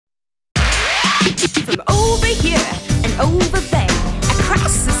From over here and over there,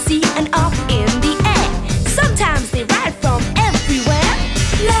 across the sea and up in the air. Sometimes they ride from everywhere.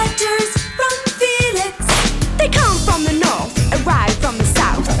 Letters from Felix. They come from the north, arrive from the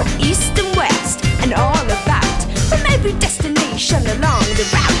south, east and west, and all about. From every destination along the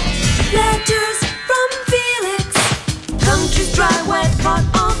route. Letters from Felix. Countries dry, wet, hot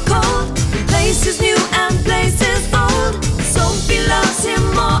or cold. Places new and places old. Sophie loves him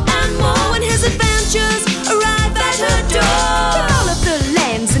more and more when his adventures arrive at her door. From all of the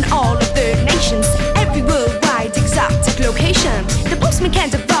lands and all of the nations, every worldwide exotic location, the postman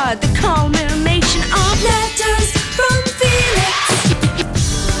can't avoid the culmination of letters from Felix.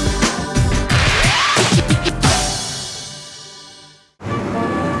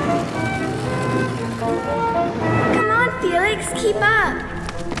 Come on, Felix, keep up.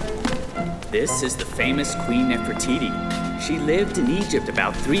 This is the famous Queen Nefretiti. She lived in Egypt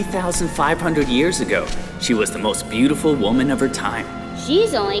about 3,500 years ago. She was the most beautiful woman of her time.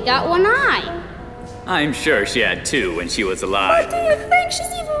 She's only got one eye. I'm sure she had two when she was alive. Do you think she's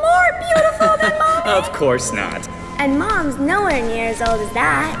even more beautiful than Mom? Of course not. And Mom's nowhere near as old as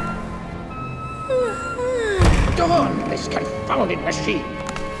that. Darn this confounded machine.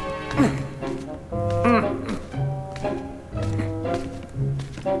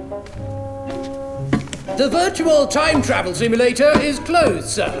 The virtual time travel simulator is closed,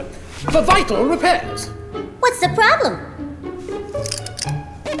 sir, for vital repairs. What's the problem?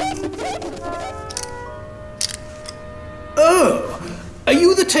 Oh, are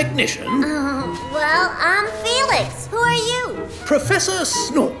you the technician? Well, I'm Felix. Who are you? Professor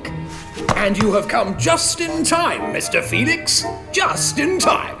Snork. And you have come just in time, Mr. Felix. Just in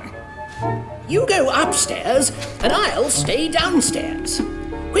time. You go upstairs, and I'll stay downstairs.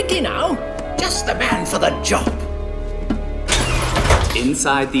 Quickly now. Just the man for the job.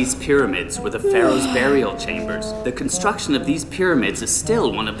 Inside these pyramids were the pharaoh's burial chambers. The construction of these pyramids is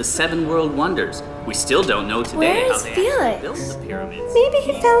still one of the 7 world wonders. We still don't know today how they actually built the pyramids. Maybe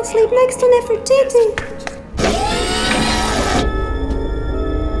he fell asleep next to Nefretiti.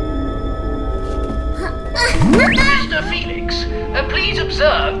 Mr. Felix, please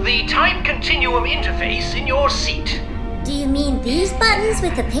observe the time continuum interface in your seat. Do you mean these buttons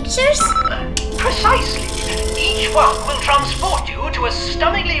with the pictures? Precisely. Each one will transport you to a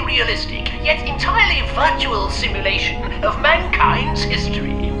stunningly realistic, yet entirely virtual simulation of mankind's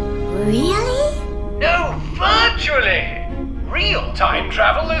history. Really? No, virtually! Real time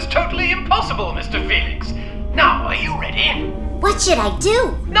travel is totally impossible, Mr. Felix. Now, are you ready? What should I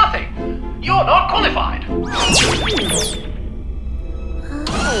do? Nothing. You're not qualified.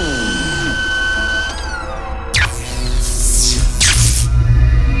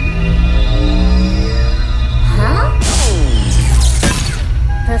 Huh?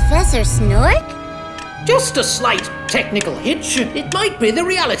 Professor Snork? Just a slight technical hitch. It might be the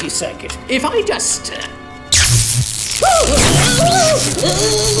reality circuit. If I just...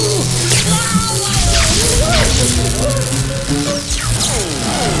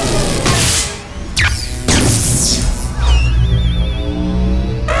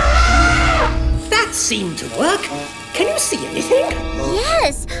 That seemed to work. Can you see anything?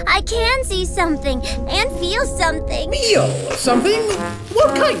 Yes, I can see something and feel something. Feel something?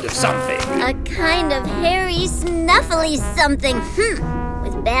 What kind of something? A kind of hairy, snuffly something.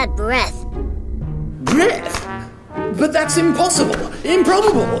 With bad breath. Breath? But that's impossible,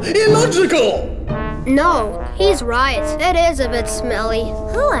 improbable, illogical! No, he's right. It is a bit smelly.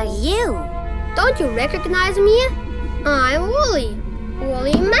 Who are you? Don't you recognize me? I'm Wooly.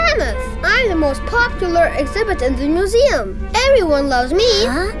 Woolly Mammoth. I'm the most popular exhibit in the museum. Everyone loves me.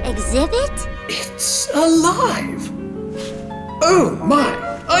 Huh? Exhibit? It's alive! Oh my!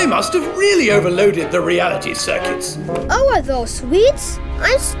 I must have really overloaded the reality circuits. Oh, are those sweets?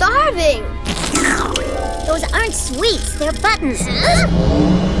 I'm starving. Those aren't sweets, they're buttons.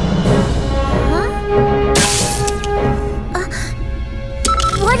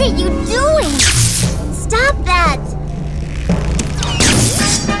 What are you doing? Stop that!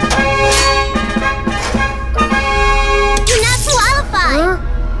 You're not qualified!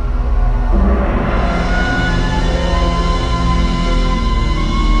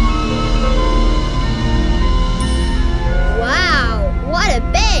 Wow, what a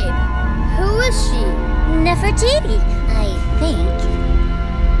babe. Who is she? Nefretiti, I think.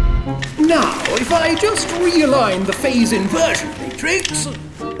 Now, if I just realign the phase inversion matrix,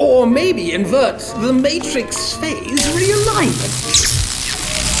 or maybe invert the matrix phase realignment.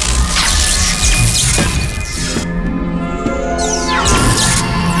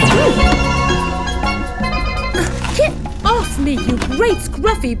 Get off me, you great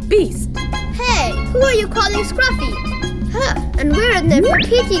scruffy beast! Hey, who are you calling Scruffy? Huh, and where did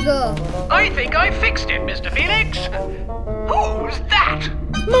Nefretiti go? I think I fixed it, Mr. Felix. Who's that?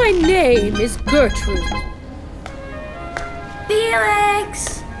 My name is Gertrude.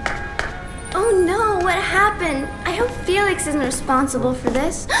 Felix! Oh no, what happened? I hope Felix isn't responsible for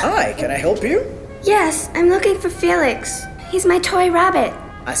this. Hi, can I help you? Yes, I'm looking for Felix. He's my toy rabbit.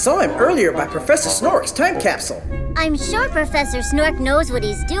 I saw him earlier by Professor Snork's time capsule. I'm sure Professor Snork knows what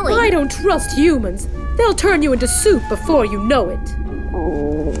he's doing. I don't trust humans. They'll turn you into soup before you know it.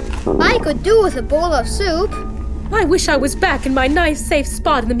 I could do with a bowl of soup. I wish I was back in my nice safe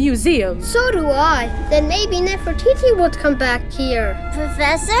spot in the museum. So do I. Then maybe Nefretiti would come back here.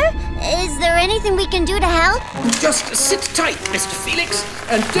 Professor, is there anything we can do to help? Just sit tight, Mr. Felix,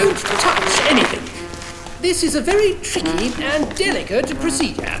 and don't touch anything. This is a very tricky and delicate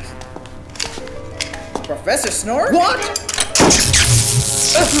procedure. Professor Snork? What?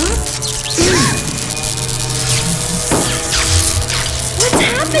 What's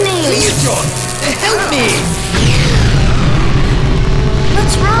happening? Please, John, help me!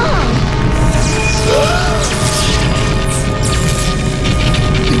 What's wrong?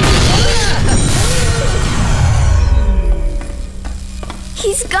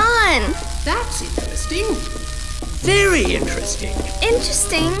 He's gone. That's interesting. Very interesting.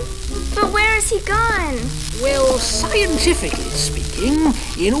 Interesting. But where is he gone? Well, scientifically speaking,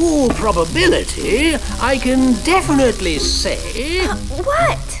 in all probability, I can definitely say...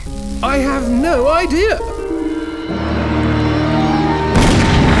 What? I have no idea.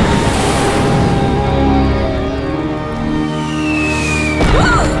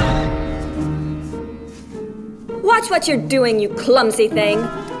 Watch what you're doing, you clumsy thing.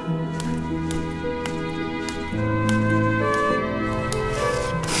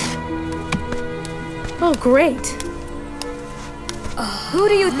 Oh, great. Who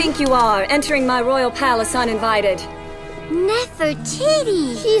do you think you are, entering my royal palace uninvited?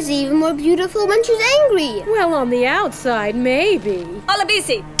 Nefertiti! She's even more beautiful when she's angry. Well, on the outside, maybe.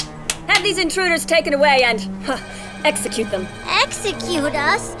 Olabisi, have these intruders taken away and execute them. Execute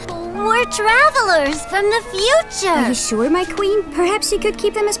us? We're travelers from the future. Are you sure, my queen? Perhaps you could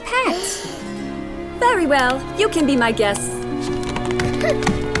keep them as pets. Very well, you can be my guests.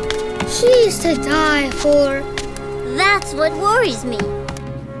 She's to die for. That's what worries me.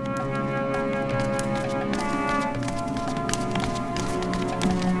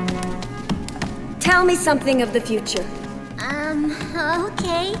 Tell me something of the future.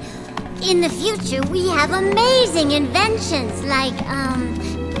 Okay. In the future, we have amazing inventions like,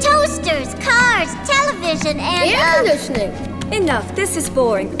 toasters, cars, television, and, Air conditioning. Enough, this is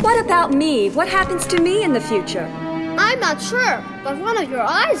boring. What about me? What happens to me in the future? I'm not sure, but one of your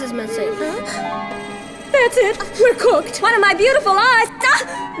eyes is missing. That's it. We're cooked. One of my beautiful eyes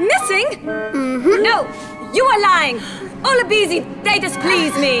missing? No, you are lying. Olabisi, they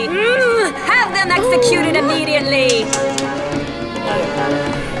displease me. Have them executed immediately.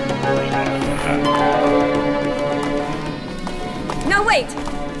 No, wait.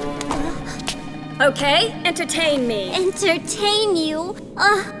 Okay, entertain me. Entertain you?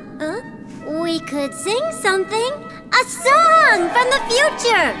 We could sing something. A song from the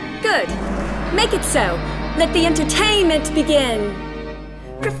future. Good. Make it so. Let the entertainment begin.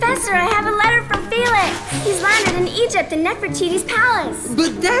 Professor, I have a letter from Felix. He's landed in Egypt in Nefertiti's palace.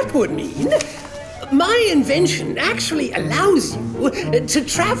 But that would mean my invention actually allows you to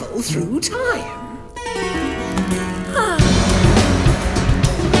travel through time.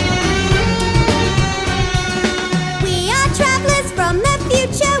 We are travelers from the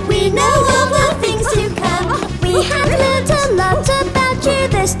future. We know all the things to come. We have learned a lot about you,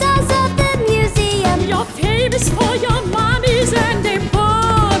 the stars of the museum. You're famous for your mummies and their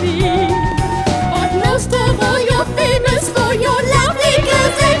body. But most of all, you're famous for your lovely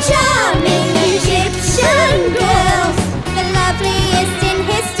girls, the charming Egyptian girls. The loveliest in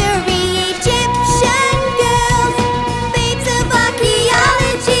history, Egyptian girls. Babes of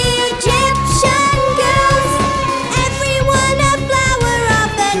archaeology, Egyptian girls. Everyone a flower of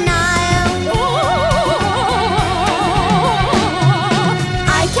the Nile.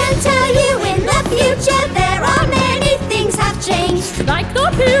 I can tell you in the future there are many things have changed. Like the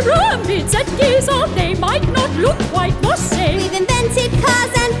pyramids at Giza, they might not look quite the same. We've invented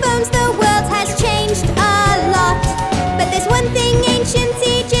cars and phones, the world has changed a lot. But there's one thing ancient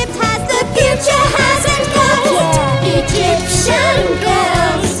Egypt has, the future hasn't got yet. Egyptian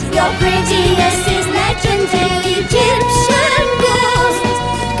girls, your prettiest is legendary. Egyptian girls,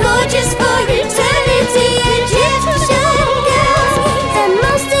 gorgeous for eternity. Egyptian girls, the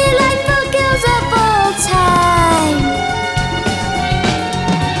most delightful girls of all time.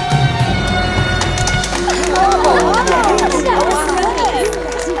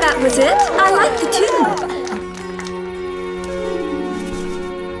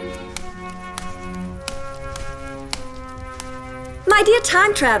 My dear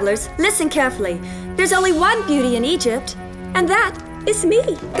time travelers, listen carefully. There's only one beauty in Egypt, and that is me.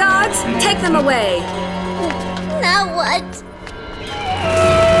 Guards, take them away. Now what?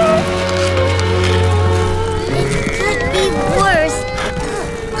 It could be worse.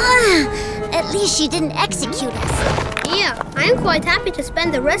 At least she didn't execute us. Yeah, I'm quite happy to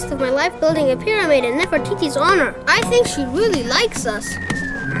spend the rest of my life building a pyramid in Nefretiti's honor. I think she really likes us.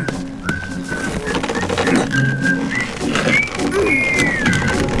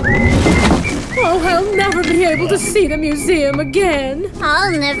 Oh, I'll never be able to see the museum again.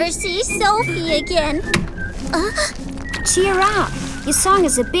 I'll never see Sophie again. Cheer up. Your song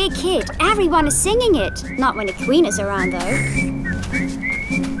is a big hit. Everyone is singing it. Not when the Queen is around, though.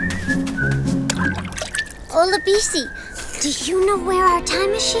 Olabisi, do you know where our time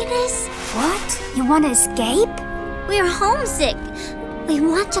machine is? What? You want to escape? We're homesick. We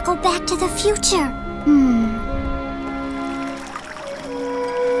want to go back to the future.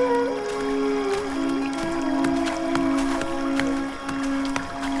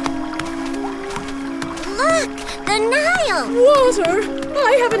 Look, the Nile! Water! I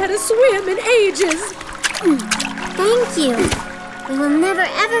haven't had a swim in ages. Thank you. We will never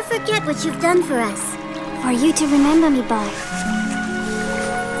ever forget what you've done for us. For you to remember me by.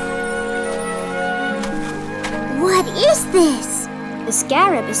 What is this? The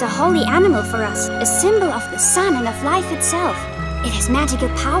scarab is a holy animal for us, a symbol of the sun and of life itself. It has magical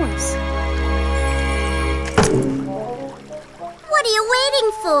powers. What are you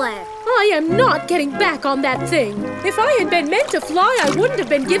waiting for? I am not getting back on that thing. If I had been meant to fly, I wouldn't have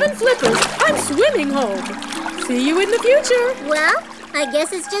been given flippers. I'm swimming home. See you in the future. Well, I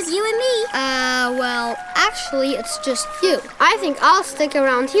guess it's just you and me. Well, actually, it's just you. I think I'll stick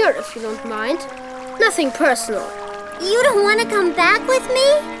around here if you don't mind. Nothing personal. You don't want to come back with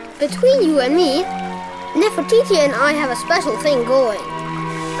me? Between you and me, Nefretiti and I have a special thing going.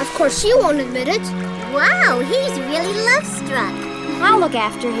 Of course, she won't admit it. Wow, he's really love-struck. I'll look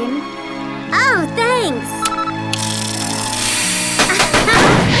after him. Oh, thanks.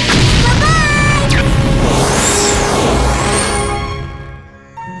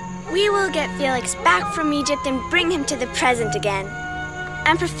 Bye-bye! We will get Felix back from Egypt and bring him to the present again.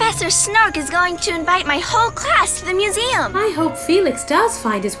 And Professor Snork is going to invite my whole class to the museum. I hope Felix does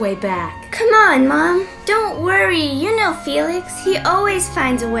find his way back. Come on, Mom. Don't worry. You know Felix. He always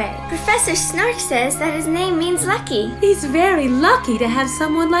finds a way. Professor Snork says that his name means lucky. He's very lucky to have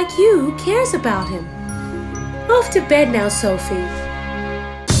someone like you who cares about him. Off to bed now, Sophie.